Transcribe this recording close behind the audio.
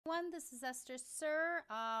everyone. This is Esther Suhr.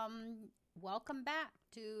 Welcome back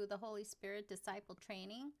to the Holy Spirit Disciple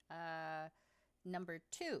Training, number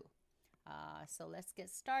 2. So let's get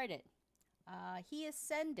started. He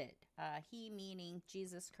ascended, he meaning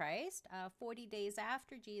Jesus Christ, 40 days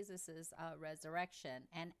after Jesus' resurrection.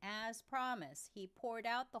 And as promised, he poured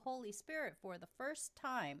out the Holy Spirit for the first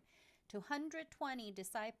time to 120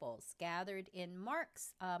 disciples gathered in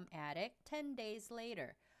Mark's attic 10 days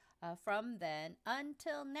later. From then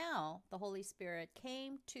until now, the Holy Spirit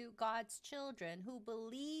came to God's children who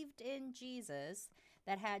believed in Jesus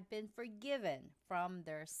that had been forgiven from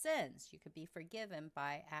their sins. You could be forgiven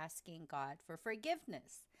by asking God for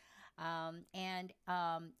forgiveness. And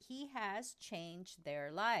He has changed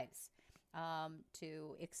their lives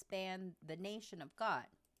to expand the nation of God.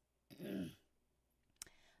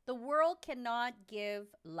 The world cannot give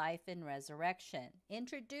life in resurrection.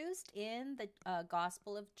 Introduced in the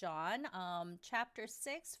Gospel of John, chapter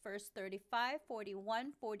 6, verse 35,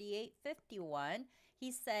 41, 48, 51,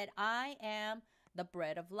 he said, I am the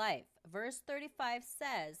bread of life. Verse 35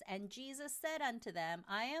 says, And Jesus said unto them,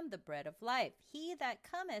 I am the bread of life. He that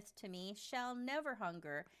cometh to me shall never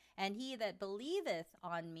hunger, and he that believeth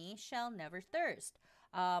on me shall never thirst.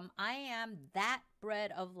 I am that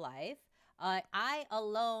bread of life. I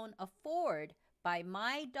alone afford by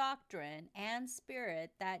my doctrine and spirit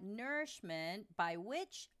that nourishment by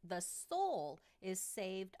which the soul is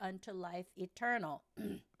saved unto life eternal.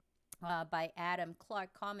 By Adam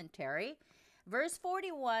Clark commentary. Verse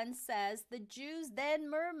 41 says, The Jews then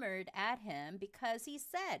murmured at him because he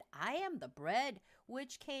said, I am the bread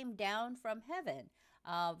which came down from heaven.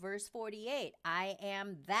 Verse 48, I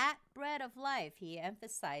am that bread of life. He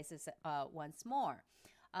emphasizes once more.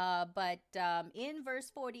 But in verse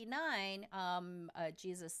 49,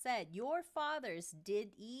 Jesus said, Your fathers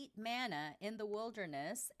did eat manna in the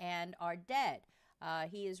wilderness and are dead.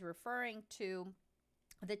 He is referring to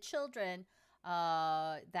the children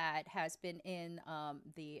that has been in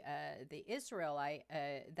the Israelite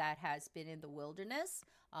that has been in the wilderness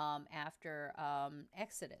after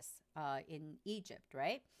Exodus in Egypt,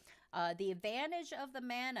 right? The advantage of the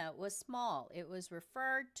manna was small. It was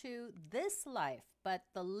referred to this life, but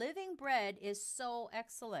the living bread is so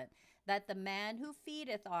excellent that the man who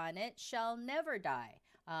feedeth on it shall never die.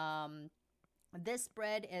 This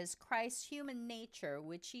bread is Christ's human nature,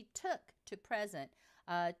 which he took to present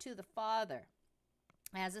to the Father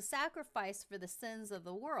as a sacrifice for the sins of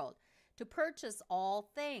the world, to purchase all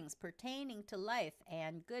things pertaining to life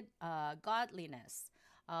and good godliness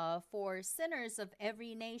for sinners of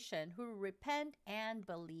every nation who repent and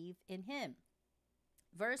believe in him.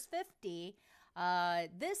 Verse 50,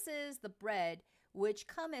 this is the bread which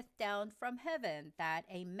cometh down from heaven, that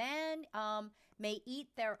a man may eat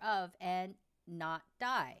thereof and not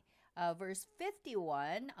die. Verse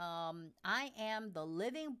 51, I am the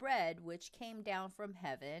living bread which came down from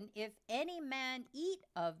heaven. If any man eat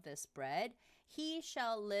of this bread, he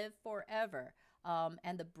shall live forever.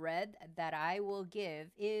 And the bread that I will give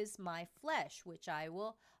is my flesh, which I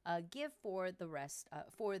will give for the rest,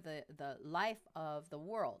 for the life of the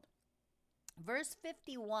world. Verse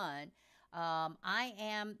 51, I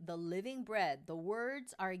am the living bread. The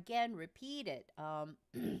words are again repeated.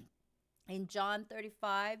 In John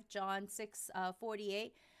 35, John 6,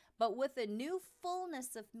 48, but with a new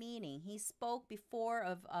fullness of meaning. He spoke before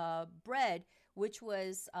of bread, which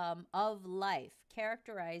was of life,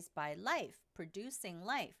 characterized by life, producing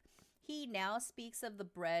life. He now speaks of the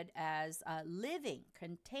bread as living,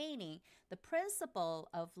 containing the principle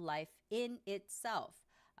of life in itself.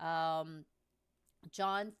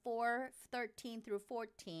 John 4, 13 through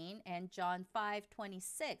 14, and John 5,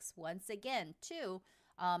 26, once again, too,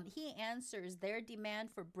 he answers their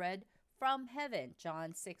demand for bread from heaven.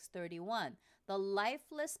 John 6:31. The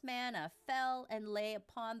lifeless manna fell and lay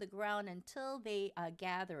upon the ground until they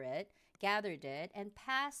gathered it, and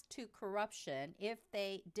passed to corruption if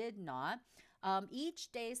they did not.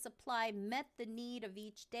 Each day's supply met the need of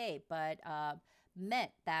each day, but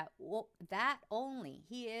meant that only.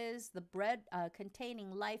 He is the bread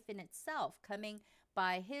containing life in itself, coming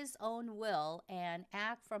by his own will and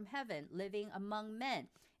act from heaven, living among men,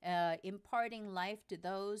 imparting life to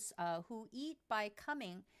those who eat by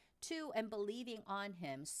coming to and believing on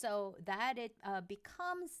him, so that it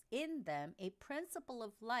becomes in them a principle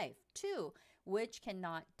of life, too, which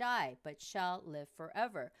cannot die, but shall live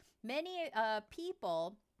forever. Many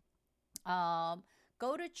people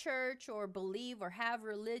go to church or believe or have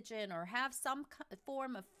religion or have some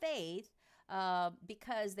form of faith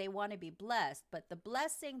because they want to be blessed. But the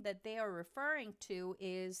blessing that they are referring to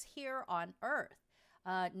is here on earth.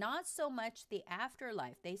 not so much the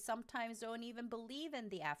afterlife. They sometimes don't even believe in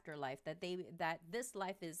the afterlife, that this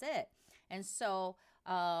life is it. And so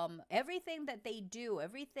everything that they do,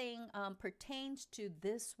 everything pertains to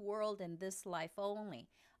this world and this life only.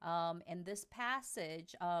 And this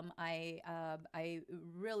passage, I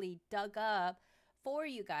really dug up for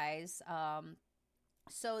you guys,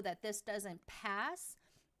 so that this doesn't pass,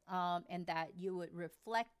 and that you would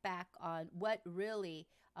reflect back on what really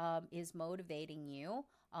is motivating you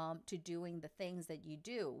to doing the things that you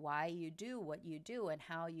do, why you do what you do, and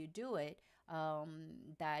how you do it.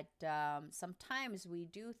 That sometimes we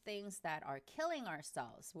do things that are killing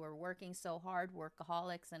ourselves. We're working so hard,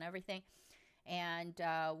 workaholics and everything. And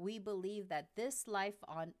we believe that this life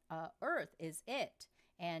on earth is it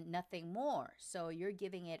and nothing more. So you're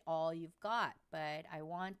giving it all you've got. But I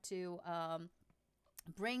want to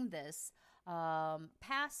bring this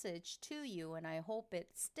passage to you, and I hope it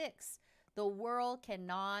sticks. The world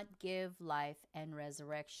cannot give life and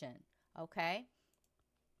resurrection. Okay?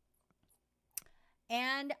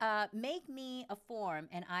 And make me a form,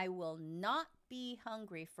 and I will not be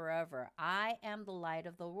hungry forever. I am the light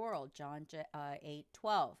of the world. John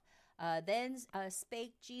 8:12. Then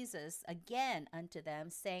spake Jesus again unto them,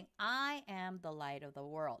 saying, I am the light of the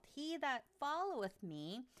world. He that followeth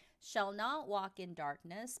me shall not walk in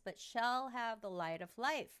darkness, but shall have the light of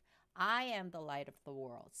life. I am the light of the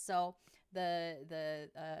world. So the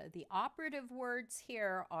operative words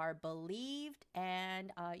here are believed,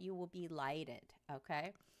 and you will be lighted.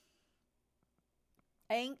 Okay.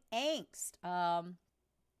 Angst.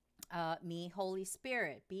 Me, Holy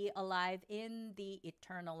Spirit, be alive in the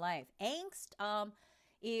eternal life. Angst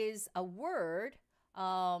is a word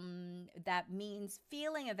that means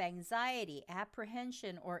feeling of anxiety,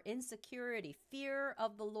 apprehension, or insecurity, fear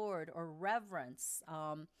of the Lord, or reverence.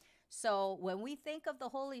 So when we think of the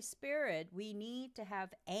Holy Spirit, we need to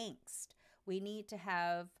have angst. We need to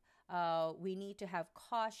have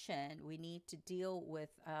caution. We need to deal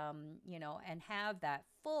with, and have that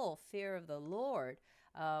full fear of the Lord.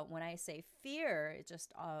 When I say fear, it's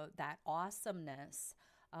just that awesomeness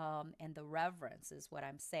and the reverence is what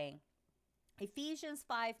I'm saying. Ephesians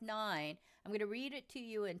 5:9, I'm going to read it to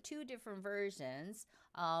you in two different versions.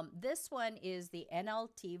 This one is the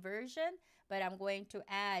NLT version, but I'm going to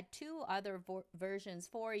add two other versions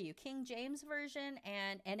for you, King James Version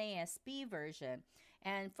and NASB version.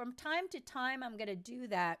 And from time to time, I'm going to do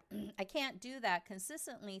that. I can't do that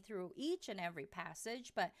consistently through each and every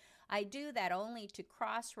passage, but I do that only to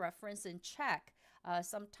cross-reference and check.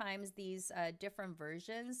 Sometimes these different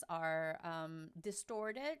versions are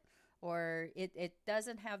distorted, or it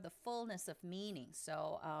doesn't have the fullness of meaning.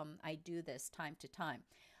 So I do this time to time.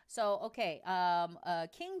 So, okay,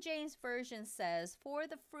 King James Version says, for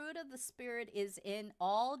the fruit of the Spirit is in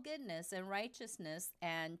all goodness and righteousness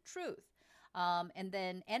and truth. And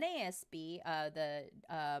then NASB,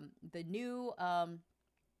 the new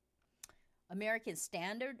American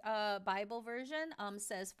Standard Bible Version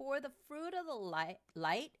says, for the fruit of the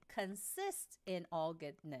light consists in all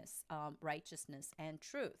goodness, righteousness, and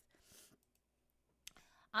truth.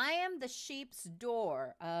 I am the sheep's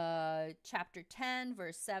door, chapter 10,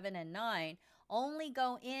 verse 7 and 9. Only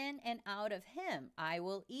go in and out of him. I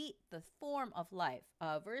will eat the form of life.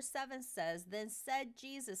 Verse 7 says, then said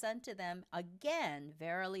Jesus unto them again,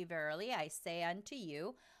 verily, verily, I say unto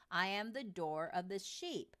you, I am the door of the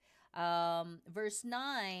sheep. Verse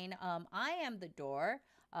 9, I am the door.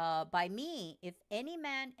 By me, if any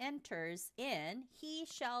man enters in, he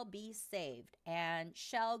shall be saved, and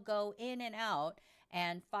shall go in and out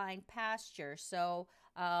and find pasture. So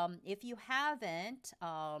if you haven't,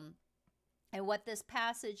 and what this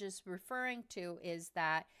passage is referring to is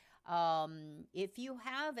that if you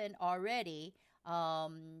haven't already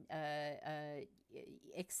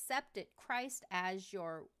accepted Christ as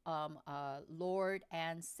your Lord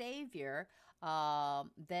and Savior,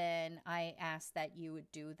 then I ask that you would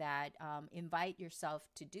do that. Invite yourself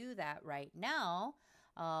to do that right now.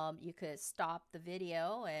 You could stop the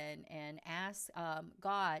video and ask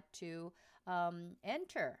God to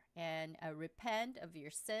enter and repent of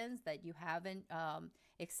your sins that you haven't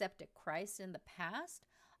accepted Christ in the past,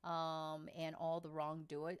 and all the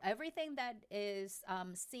wrongdoing. Everything that is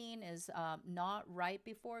seen is not right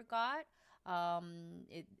before God.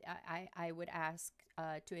 I would ask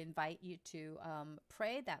to invite you to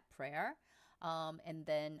pray that prayer. And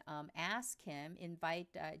then ask him, invite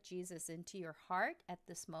Jesus into your heart at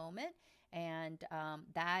this moment. And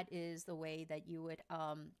that is the way that you would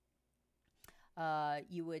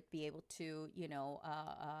be able to,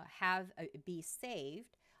 be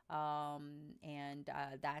saved. And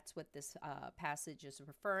that's what this passage is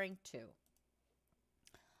referring to.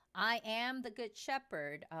 I am the good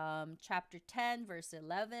shepherd. Chapter 10, verse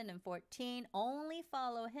 11 and 14. Only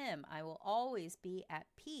follow him. I will always be at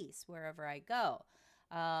peace wherever I go.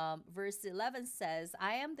 Verse 11 says,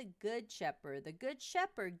 I am the good shepherd. The good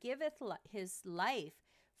shepherd giveth his life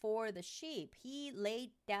for the sheep. He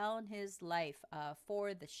laid down his life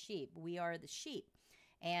for the sheep. We are the sheep.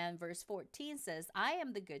 And verse 14 says, I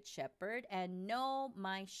am the good shepherd and know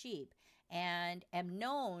my sheep and am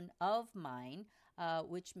known of mine.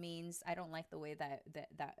 Which means, I don't like the way that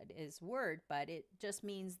is word, but it just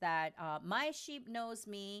means that my sheep knows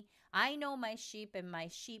me. I know my sheep and my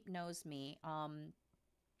sheep knows me.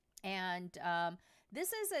 And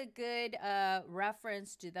this is a good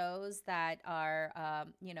reference to those that are,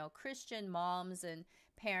 Christian moms and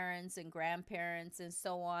parents and grandparents and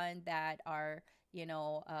so on that are,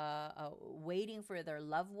 waiting for their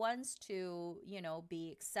loved ones to,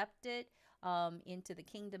 be accepted into the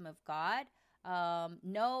kingdom of God.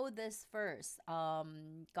 Know this first.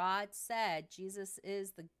 God said Jesus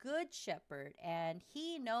is the good shepherd and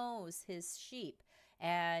he knows his sheep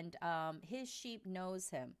and his sheep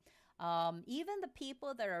knows him. Even the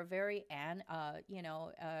people that are very,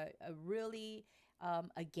 really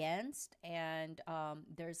against and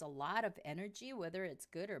there's a lot of energy, whether it's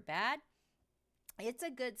good or bad, it's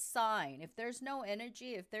a good sign. If there's no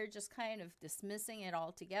energy, if they're just kind of dismissing it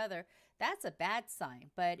altogether, that's a bad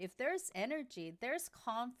sign. But if there's energy, there's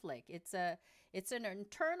conflict. It's an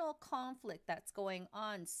internal conflict that's going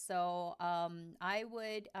on. So I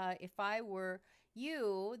would, if I were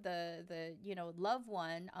you, the loved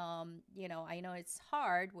one, I know it's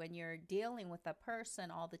hard when you're dealing with a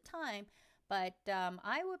person all the time, but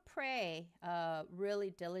I would pray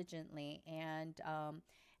really diligently and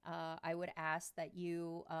I would ask that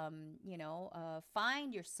you,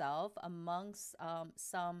 find yourself amongst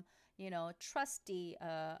some, trusty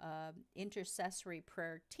intercessory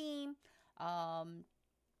prayer team. I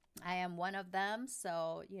am one of them,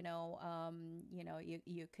 so you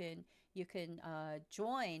can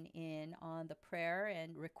join in on the prayer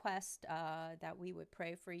and request that we would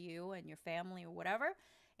pray for you and your family or whatever,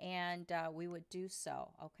 and we would do so.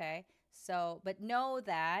 Okay. So, but know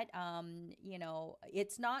that,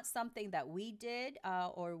 it's not something that we did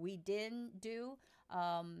or we didn't do.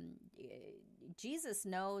 Jesus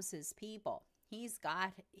knows his people. He's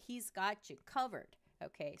got you covered.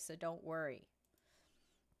 Okay, so don't worry.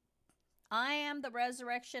 I am the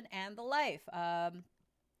resurrection and the life.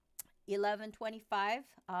 11:25.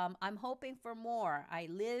 I'm hoping for more. I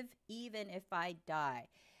live even if I die.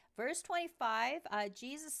 Verse 25,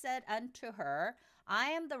 Jesus said unto her,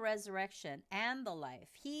 I am the resurrection and the life.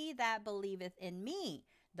 He that believeth in me,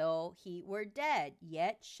 though he were dead,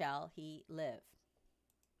 yet shall he live.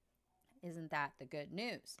 Isn't that the good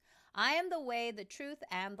news? I am the way, the truth,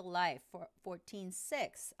 and the life.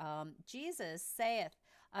 14:6. Jesus saith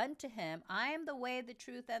unto him, I am the way, the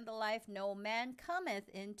truth, and the life. No man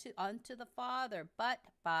cometh unto the Father but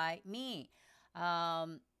by me.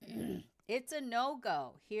 It's a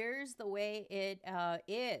no-go. Here's the way it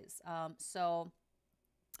is.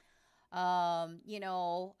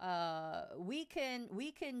 We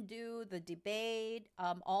can do the debate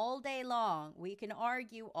all day long. We can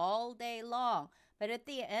argue all day long. But at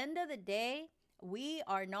the end of the day, we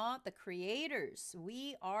are not the creators.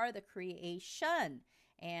 We are the creation.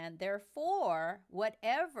 And therefore,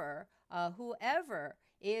 whoever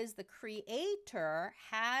is the creator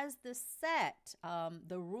has the set.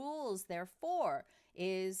 The rules, therefore,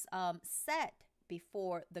 is set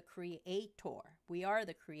before the creator. We are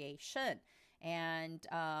the creation. And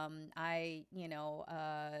the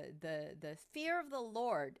fear of the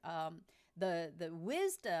Lord, the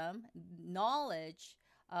wisdom, knowledge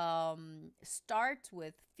starts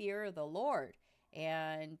with fear of the Lord.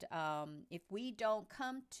 And if we don't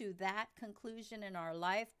come to that conclusion in our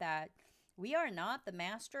life that we are not the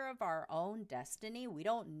master of our own destiny, we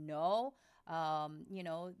don't know,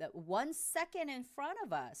 that 1 second in front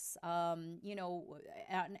of us, on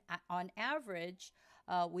average,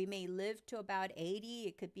 we may live to about 80.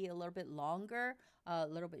 It could be a little bit longer, a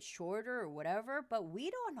little bit shorter or whatever, but we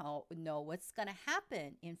don't know what's going to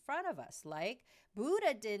happen in front of us. Like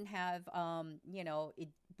Buddha didn't have,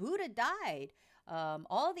 Buddha died.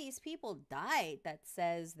 All these people died that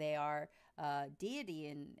says they are deity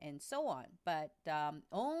and so on. But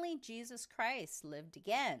only Jesus Christ lived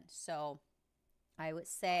again. So I would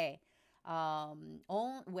say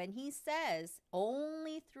when he says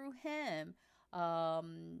only through him,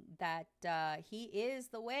 that he is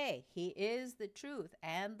the way, he is the truth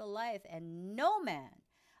and the life, and no man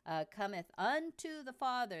cometh unto the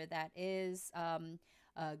Father, that is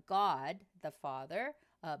God the Father,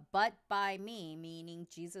 but by me, meaning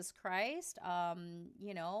Jesus Christ, I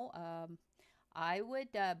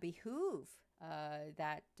would behoove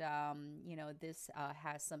that this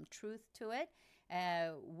has some truth to it.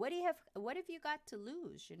 What have you got to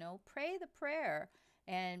lose? Pray the prayer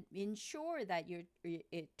and ensure that your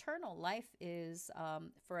eternal life is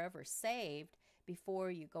forever saved before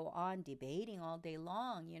you go on debating all day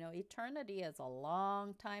long. Eternity is a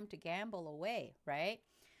long time to gamble away, right?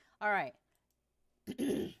 All right.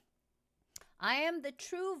 I am the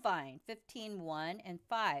true vine, 15:1 and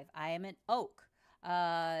 5. I am an oak.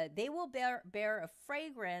 They will bear a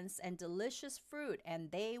fragrance and delicious fruit,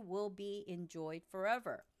 and they will be enjoyed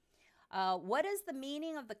forever. What is the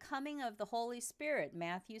meaning of the coming of the Holy Spirit?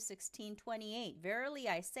 Matthew 16:28. Verily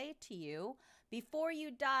I say to you, before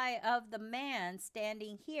you die of the man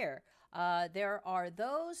standing here, there are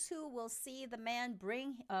those who will see the man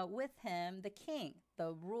bring with him the king,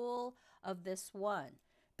 the rule of this one,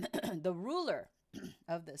 the ruler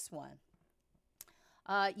of this one.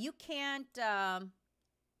 You can't,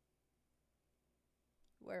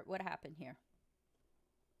 what happened here?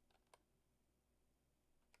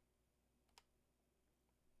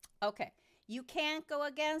 Okay. You can't go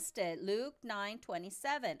against it. Luke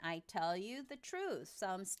 9:27. I tell you the truth.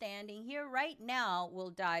 Some standing here right now will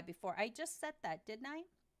die before. I just said that, didn't I?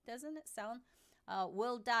 Doesn't it sound?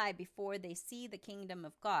 Will die before they see the kingdom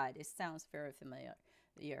of God. It sounds very familiar.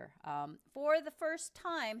 For the first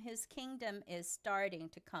time, his kingdom is starting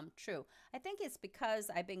to come true. I think it's because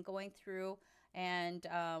I've been going through and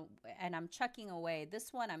I'm chucking away.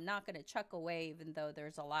 This one I'm not going to chuck away, even though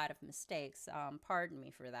there's a lot of mistakes. Pardon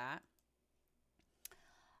me for that.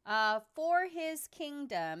 For his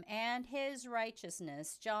kingdom and his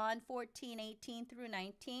righteousness. John 14:18 through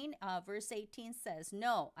 19. Verse 18 says,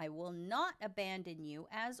 no, I will not abandon you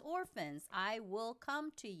as orphans. I will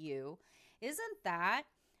come to you. Isn't that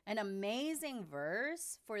an amazing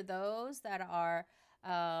verse for those that are,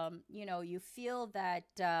 you feel that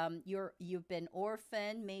you've been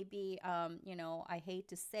orphaned? Maybe, I hate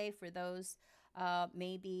to say for those,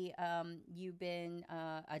 maybe you've been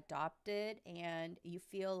adopted and you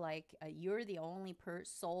feel like you're the only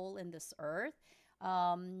soul in this earth.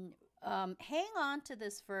 Hang on to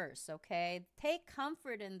this verse, okay? Take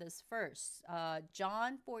comfort in this verse.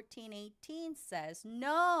 John 14:18 says,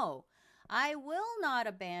 no, I will not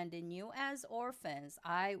abandon you as orphans.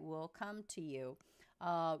 I will come to you.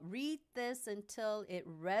 Read this until it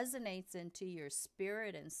resonates into your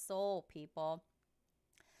spirit and soul, people.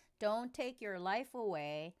 Don't take your life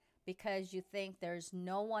away because you think there's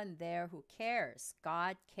no one there who cares.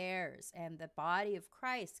 God cares, and the body of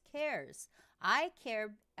Christ cares. I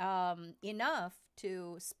care enough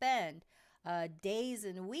to spend days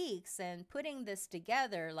and weeks and putting this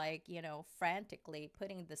together, frantically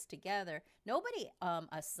putting this together. Nobody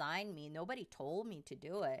assigned me. Nobody told me to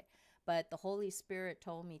do it, but the Holy Spirit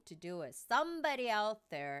told me to do it. Somebody out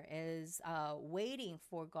there is waiting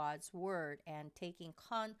for God's word and taking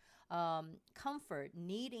comfort,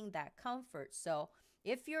 needing that comfort. So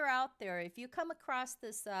if you're out there, if you come across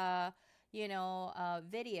this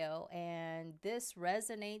video and this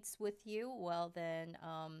resonates with you, well then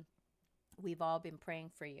we've all been praying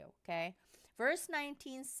for you, okay? Verse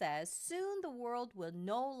 19 says, soon the world will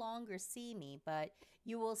no longer see me, but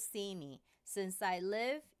you will see me. Since I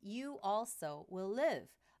live, you also will live.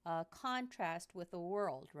 Contrast with the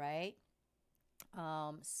world, right?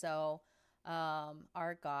 Our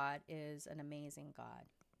God is an amazing God.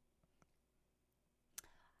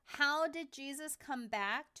 How did Jesus come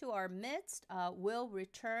back to our midst? Will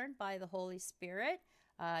return by the Holy Spirit.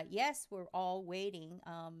 Yes, we're all waiting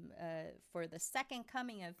for the second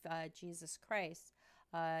coming of Jesus Christ.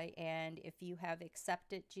 And if you have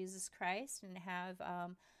accepted Jesus Christ and have,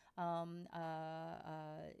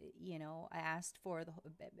 asked for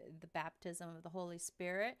the baptism of the Holy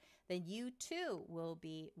Spirit, then you too will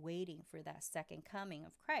be waiting for that second coming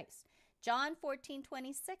of Christ. John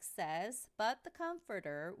 14:26 says, but the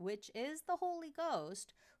Comforter, which is the Holy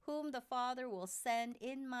Ghost, whom the Father will send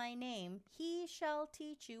in my name, he shall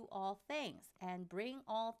teach you all things and bring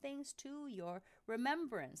all things to your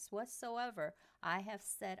remembrance whatsoever I have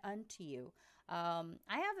said unto you. I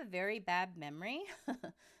have a very bad memory.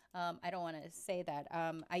 I don't want to say that.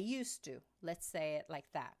 I used to, let's say it like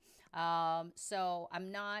that. So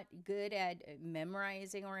I'm not good at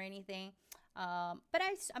memorizing or anything. But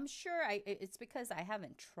I'm sure it's because I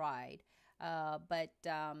haven't tried. But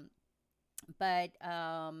But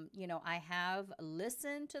I have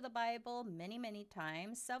listened to the Bible many, many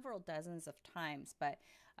times, several dozens of times, but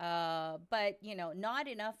not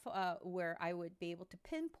enough where I would be able to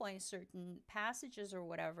pinpoint certain passages or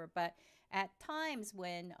whatever. But at times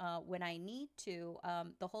when I need to,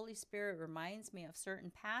 the Holy Spirit reminds me of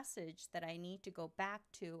certain passage that I need to go back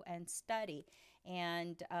to and study.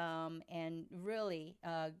 And really,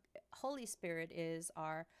 Holy Spirit is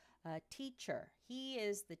our teacher. He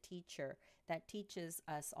is the teacher that teaches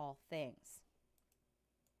us all things.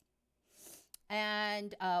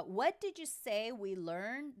 And what did you say we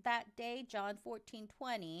learned that day? John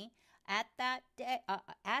 14:20. At that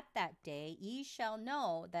day, ye shall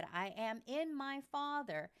know that I am in my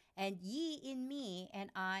Father, and ye in me, and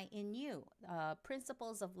I in you.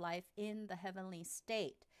 Principles of life in the heavenly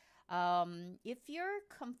state. If you're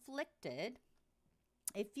conflicted,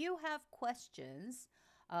 if you have questions,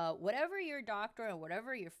 whatever your doctrine,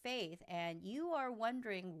 whatever your faith, and you are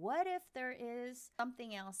wondering, what if there is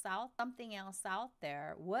something else out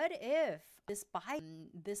there? What if this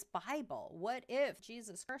Bible, what if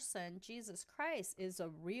Jesus Christ is a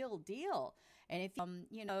real deal? And if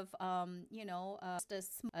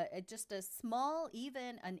just a small,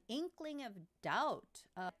 even an inkling of doubt,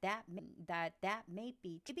 that may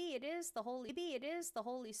be, maybe it is the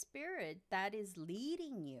Holy Spirit that is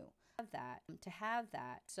leading you to have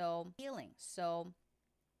that. So healing. So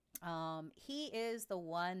he is the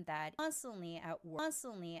one that constantly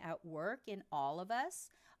at work in all of us,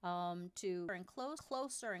 to and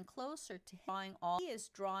closer and closer to him. He is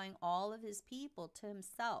drawing all of his people to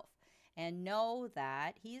himself. And know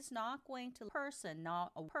that he's not going to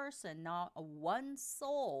not a one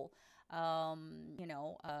soul,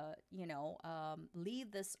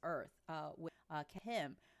 leave this earth with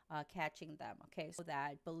him catching them. Okay, so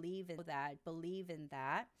that believe in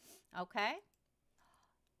that. Okay.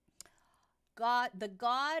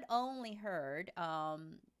 God only heard.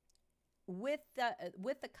 With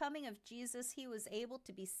the coming of Jesus, he was able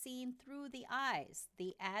to be seen through the eyes.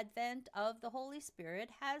 The advent of the Holy Spirit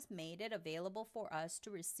has made it available for us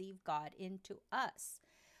to receive God into us.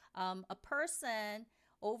 A person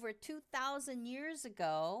over 2,000 years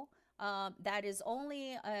ago, that is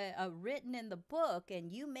only written in the book,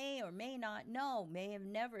 and you may or may not know, may have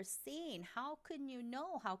never seen. How can you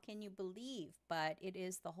know? How can you believe? But it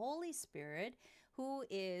is the Holy Spirit who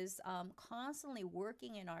is constantly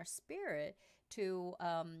working in our spirit to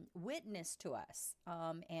witness to us,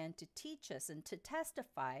 and to teach us and to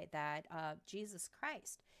testify that Jesus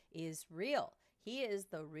Christ is real. He is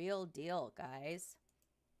the real deal, guys.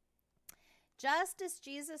 Just as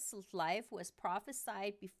Jesus' life was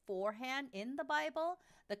prophesied beforehand in the Bible,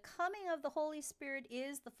 the coming of the Holy Spirit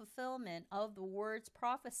is the fulfillment of the words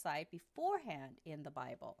prophesied beforehand in the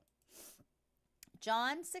Bible.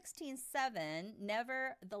 John 16:7,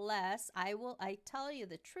 nevertheless, I tell you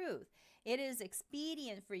the truth. It is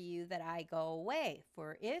expedient for you that I go away.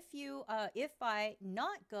 For if I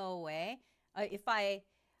not go away, if I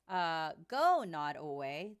go not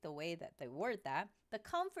away, the way that they word that, the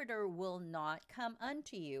Comforter will not come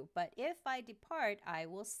unto you. But if I depart, I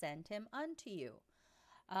will send him unto you.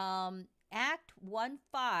 Act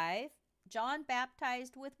 1:5, John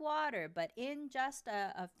baptized with water, but in just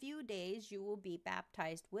a few days you will be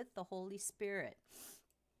baptized with the Holy Spirit.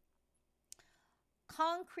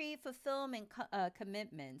 Concrete fulfillment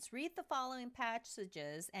commitments. Read the following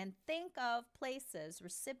passages and think of places,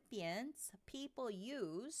 recipients, people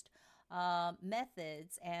used,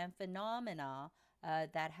 methods, and phenomena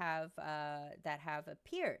that have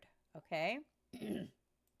appeared. Okay.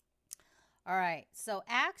 All right, so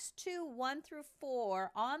Acts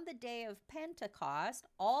 2:1-4, on the day of Pentecost,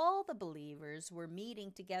 all the believers were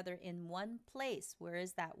meeting together in one place. Where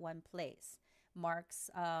is that one place? Mark's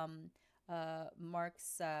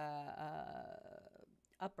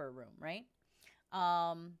upper room, right?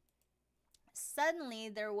 Suddenly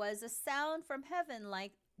there was a sound from heaven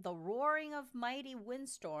like the roaring of mighty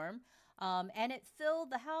windstorm, and it filled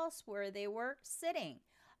the house where they were sitting.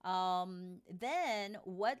 Then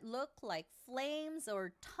what looked like flames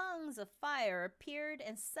or tongues of fire appeared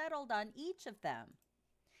and settled on each of them.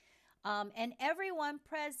 And everyone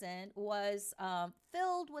present was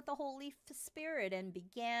filled with the Holy Spirit and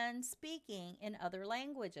began speaking in other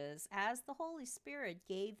languages as the Holy Spirit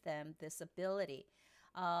gave them this ability.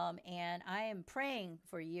 And I am praying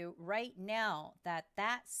for you right now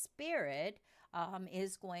that Spirit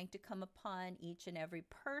is going to come upon each and every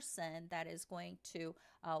person that is going to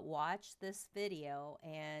watch this video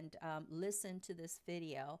and listen to this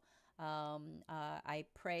video. I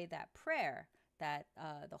pray that prayer that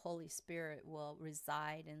the Holy Spirit will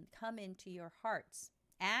reside and come into your hearts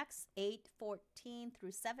Acts 8:14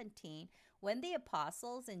 through 17, when the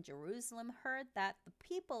apostles in Jerusalem heard that the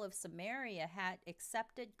people of Samaria had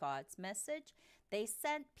accepted God's message, they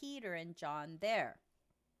sent Peter and John there.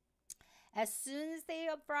 As soon as they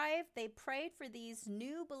arrived, they prayed for these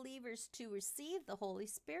new believers to receive the Holy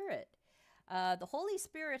Spirit. The Holy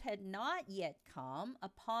Spirit had not yet come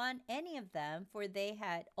upon any of them, for they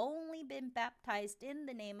had only been baptized in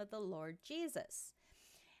the name of the Lord Jesus.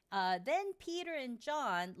 Then Peter and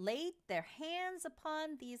John laid their hands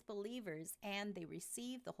upon these believers, and they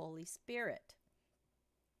received the Holy Spirit.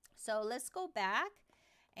 So let's go back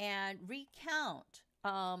and recount.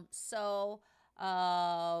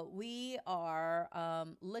 We are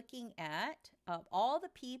looking at all the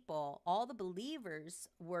people, all the believers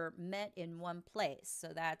were met in one place.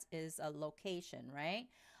 So that is a location, right?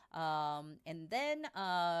 And then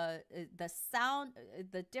the sound,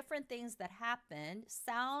 the different things that happened,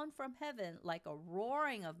 sound from heaven like a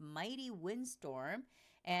roaring of mighty windstorm,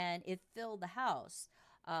 and it filled the house.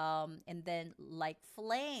 And then like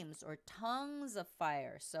flames or tongues of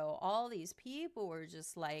fire. So all these people were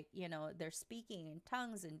just like, they're speaking in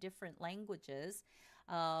tongues in different languages.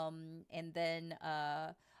 And then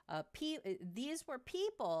these were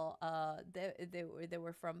people, they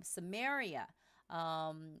were from Samaria.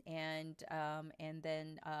 And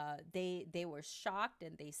then they were shocked,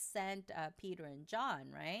 and they sent Peter and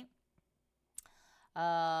John, right?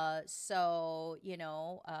 So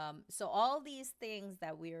all these things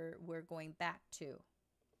that we're going back to.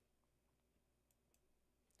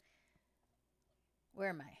 Where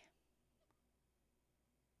am I?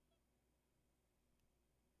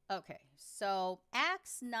 Okay, so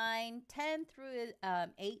Acts 9:10 through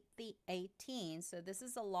 18. So this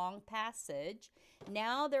is a long passage.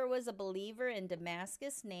 Now there was a believer in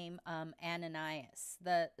Damascus named Ananias.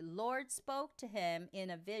 The Lord spoke to him in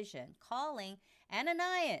a vision, calling,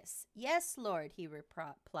 "Ananias." "Yes, Lord," he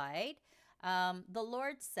replied. The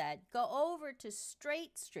Lord said, "Go over to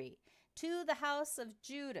Straight Street, to the house of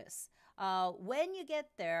Judas. When you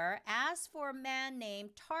get there, ask for a man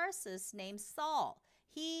named Tarsus named Saul.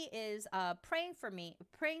 He is praying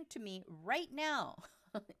to me right now."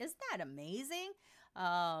 Isn't that amazing?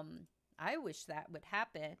 I wish that would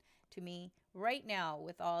happen to me right now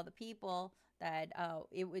with all the people that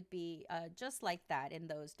it would be just like that in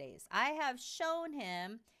those days. "I have shown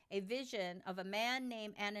him a vision of a man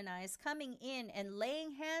named Ananias coming in and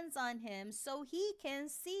laying hands on him so he can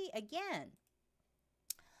see again."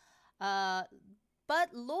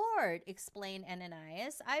 "But Lord," explained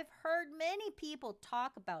Ananias, "I've heard many people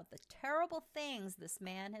talk about the terrible things this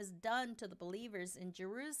man has done to the believers in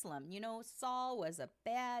Jerusalem. Saul was a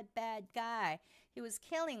bad, bad guy. He was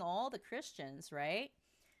killing all the Christians, right?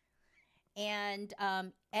 And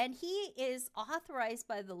he is authorized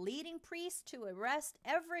by the leading priest to arrest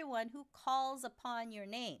everyone who calls upon your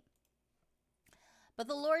name." But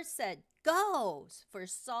the Lord said, "Go, for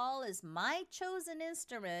Saul is my chosen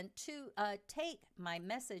instrument to take my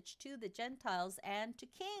message to the Gentiles and to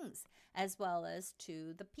kings, as well as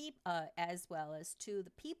to the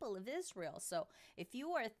people of Israel." So if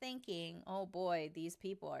you are thinking, "Oh boy, these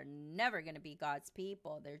people are never going to be God's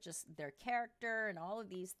people. They're just their character and all of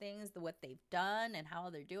these things, what they've done and how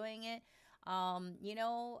they're doing it."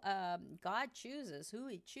 God chooses who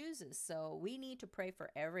He chooses. So we need to pray for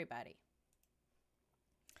everybody.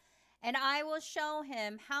 "And I will show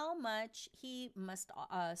him how much he must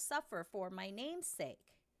suffer for my name's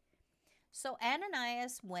sake." So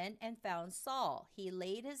Ananias went and found Saul. He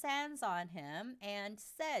laid his hands on him and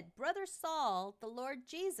said, "Brother Saul, the Lord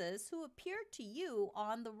Jesus, who appeared to you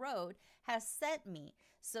on the road, has sent me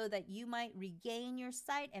so that you might regain your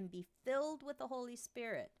sight and be filled with the Holy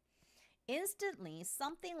Spirit." Instantly,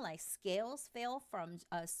 something like scales fell from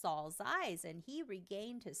Saul's eyes, and he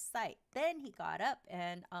regained his sight. Then he got up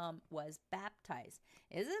and was baptized.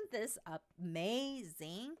 Isn't this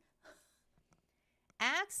amazing?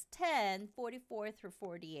 Acts 10:44 through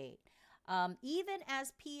 48. Even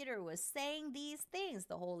as Peter was saying these things,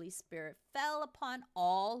 the Holy Spirit fell upon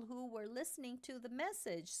all who were listening to the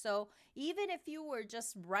message. So even if you were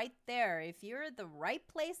just right there, if you're at the right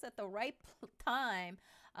place at the right time,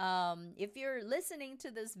 if you're listening to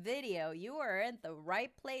this video, you are at the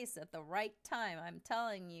right place at the right time. I'm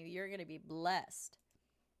telling you, you're going to be blessed.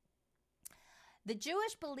 The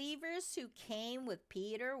Jewish believers who came with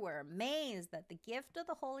Peter were amazed that the gift of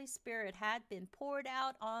the Holy Spirit had been poured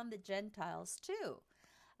out on the Gentiles too,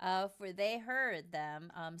 for they heard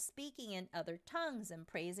them speaking in other tongues and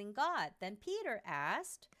praising God. Then Peter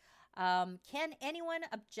asked, "Can anyone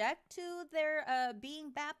object to their being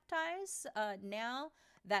baptized now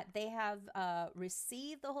that they have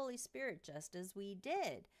received the Holy Spirit just as we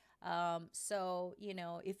did. So,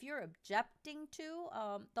 if you're objecting to,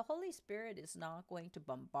 the Holy Spirit is not going to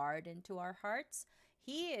bombard into our hearts.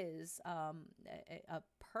 He is a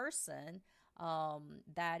person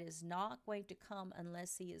that is not going to come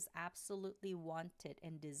unless he is absolutely wanted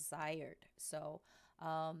and desired. So,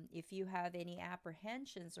 if you have any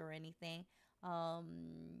apprehensions or anything,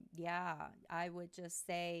 yeah, I would just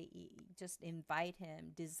say, just invite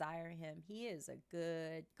him, desire him. He is a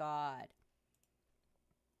good God.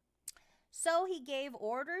 So he gave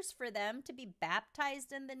orders for them to be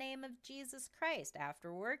baptized in the name of Jesus Christ.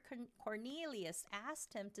 Afterward, Cornelius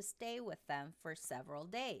asked him to stay with them for several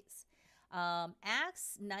days.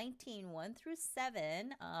 Acts 19:1 through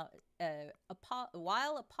 7,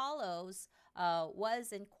 while Apollos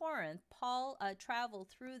was in Corinth, Paul traveled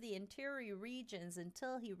through the interior regions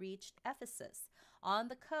until he reached Ephesus on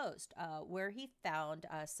the coast, where he found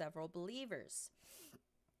several believers.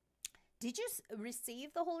 Did you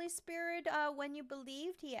receive the Holy Spirit when you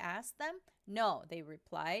believed? He asked them. No, they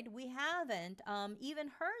replied. We haven't even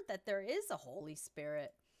heard that there is a Holy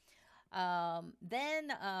Spirit.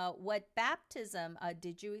 Then what baptism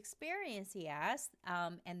did you experience? He asked.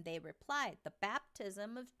 And they replied, the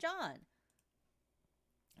baptism of John.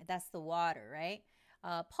 That's the water, right?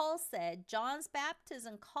 Paul said John's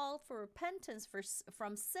baptism called for repentance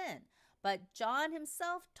from sin. But John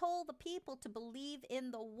himself told the people to believe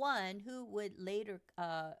in the one who would later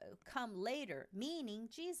come later, meaning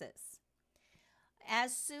Jesus.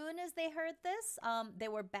 As soon as they heard this, they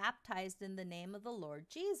were baptized in the name of the Lord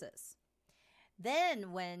Jesus.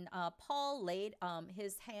 Then when Paul laid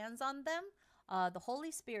his hands on them, the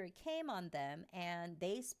Holy Spirit came on them, and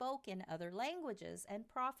they spoke in other languages and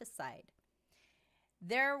prophesied.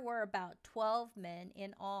 There were about 12 men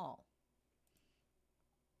in all.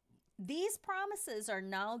 These promises are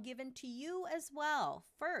now given to you as well.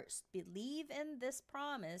 First, believe in this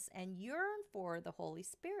promise and yearn for the Holy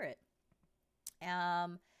Spirit.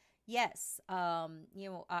 Yes,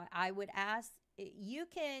 I would ask, you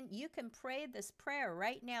can pray this prayer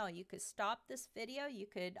right now. You could stop this video. You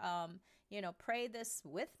could, pray this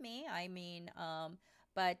with me.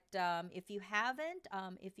 But if you haven't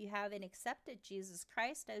accepted Jesus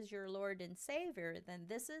Christ as your Lord and Savior, then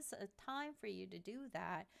this is a time for you to do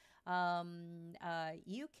that.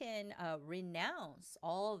 You can renounce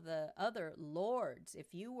all the other lords.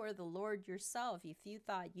 If you were the Lord yourself, if you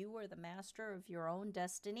thought you were the master of your own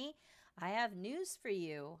destiny, I have news for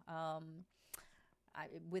you.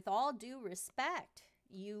 With all due respect,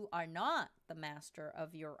 you are not the master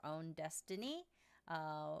of your own destiny.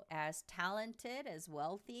 As talented, as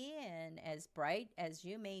wealthy, and as bright as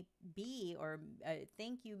you may be or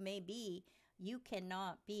think you may be, you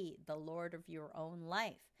cannot be the Lord of your own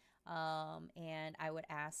life. And I would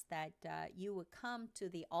ask that you would come to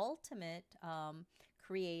the ultimate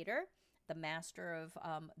creator, the master of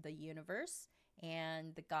the universe,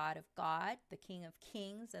 and the God of God, the King of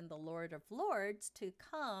Kings, and the Lord of Lords, to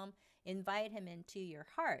come, invite him into your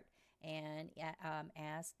heart, and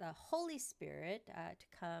ask the Holy Spirit to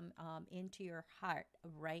come into your heart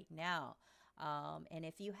right now. And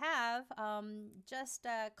if you have just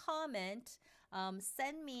a comment,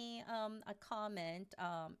 send me a comment,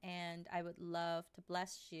 and I would love to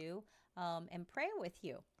bless you and pray with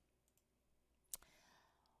you.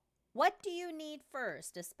 What do you need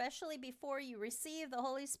first, especially before you receive the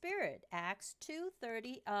Holy Spirit? Acts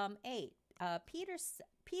 2:38.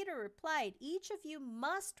 Peter replied, each of you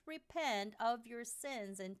must repent of your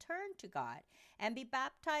sins and turn to God and be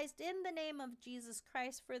baptized in the name of Jesus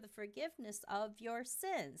Christ for the forgiveness of your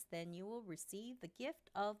sins. Then you will receive the gift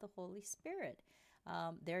of the Holy Spirit.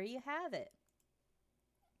 There you have it.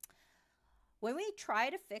 When we try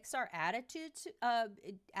to fix our attitudes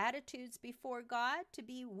before God to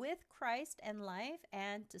be with Christ and life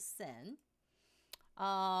and to sin,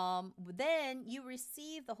 then you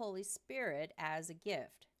receive the Holy Spirit as a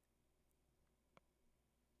gift.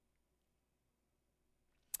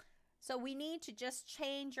 So we need to just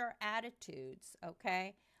change our attitudes,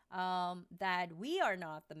 okay? That we are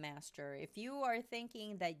not the master. If you are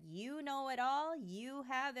thinking that you know it all, you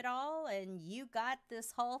have it all, and you got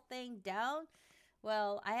this whole thing down,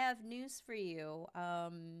 well, I have news for you.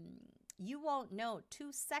 You won't know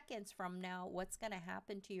 2 seconds from now what's going to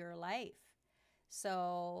happen to your life.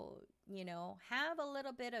 So, have a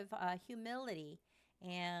little bit of humility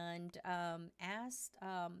and ask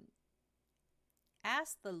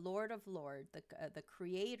the Lord of Lords, the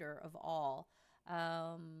creator of all,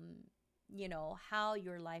 how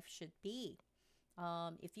your life should be.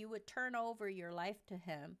 If you would turn over your life to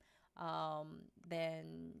him,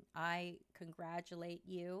 then I congratulate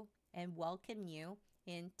you and welcome you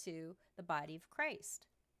into the body of Christ.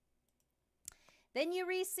 Then you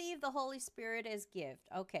receive the Holy Spirit as gift.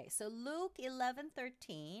 Okay, so Luke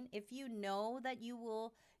 11:13, if you know that you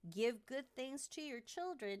will give good things to your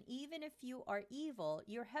children, even if you are evil,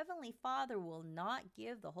 your heavenly Father will not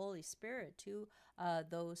give the Holy Spirit to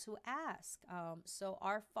those who ask. So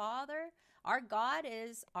our Father, our God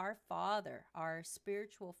is our Father, our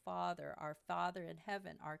spiritual Father, our Father in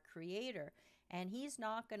heaven, our Creator, and He's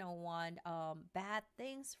not going to want bad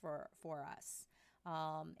things for us.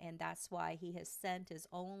 And that's why He has sent His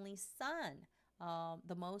only Son,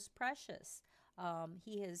 the most precious.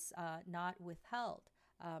 He has not withheld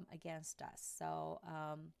against us. So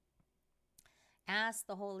ask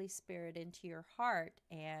the Holy Spirit into your heart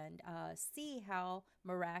and see how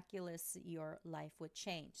miraculous your life would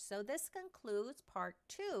change. So this concludes part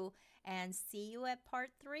 2, and see you at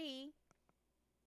part 3.